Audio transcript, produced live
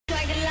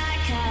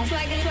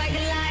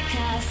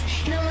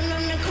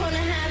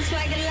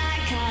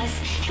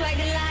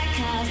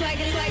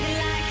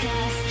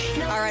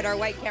All right, our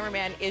white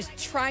cameraman is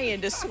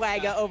trying to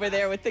swagga over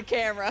there with the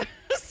camera.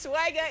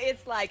 Swagga,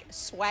 it's like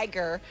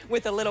swagger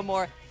with a little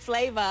more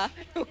flavor.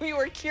 We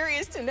were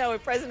curious to know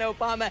if President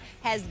Obama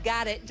has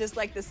got it, just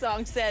like the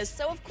song says.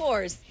 So, of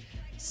course,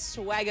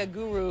 swagga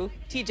guru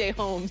TJ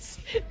Holmes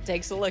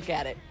takes a look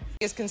at it.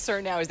 His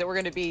concern now is that we're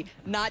going to be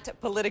not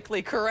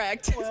politically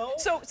correct. Well,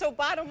 so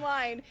bottom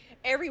line,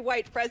 every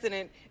white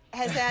president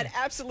has had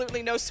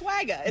absolutely no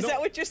swagga. Is that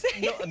what you're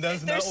saying? No,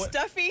 that's They're not what,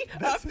 stuffy,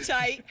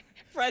 uptight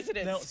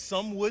presidents. Now,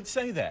 some would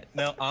say that.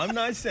 Now, I'm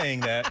not saying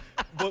that,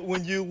 but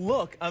when you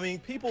look, I mean,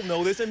 people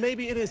know this, and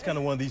maybe it is kind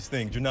of one of these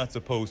things you're not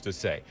supposed to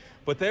say.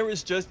 But there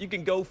is just, you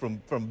can go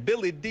from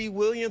Billy D.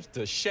 Williams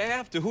to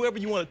Shaft to whoever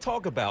you want to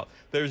talk about.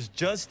 There's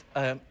just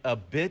a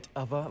bit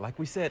of a, like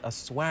we said, a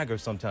swagger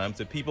sometimes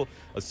that people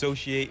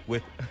associate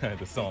with,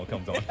 the song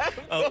comes on,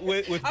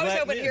 with black I was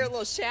hoping men. to hear a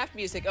little Shaft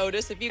music,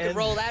 Otis, if you could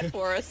roll that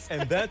for us.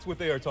 And that's what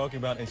they are talking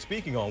about and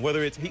speaking on,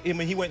 whether it's, I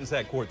mean, he went and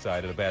sat courtside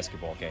at a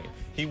basketball game.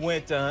 He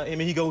went, I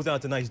mean, he goes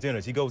out to nice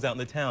dinners. He goes out in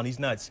the town. He's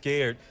not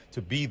scared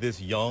to be this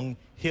young,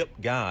 hip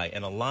guy.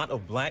 And a lot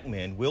of black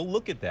men will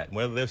look at that,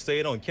 whether they'll say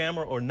it on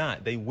camera or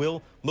not. They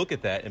will look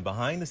at that. And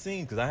behind the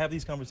scenes, because I have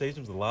these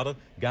conversations with a lot of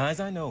guys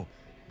I know,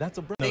 that's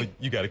a no,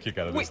 you got a kick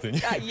out of this,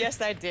 didn't you?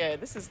 Yes, I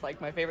did. This is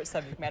like my favorite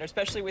subject matter,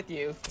 especially with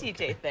you.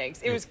 TJ,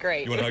 thanks. It was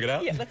great. You want to hug it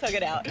out? Yeah, let's hug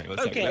it out. Okay,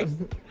 let's hug it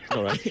out.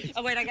 All right.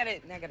 Oh, wait, I gotta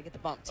get the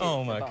bump, too.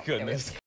 Oh, my goodness.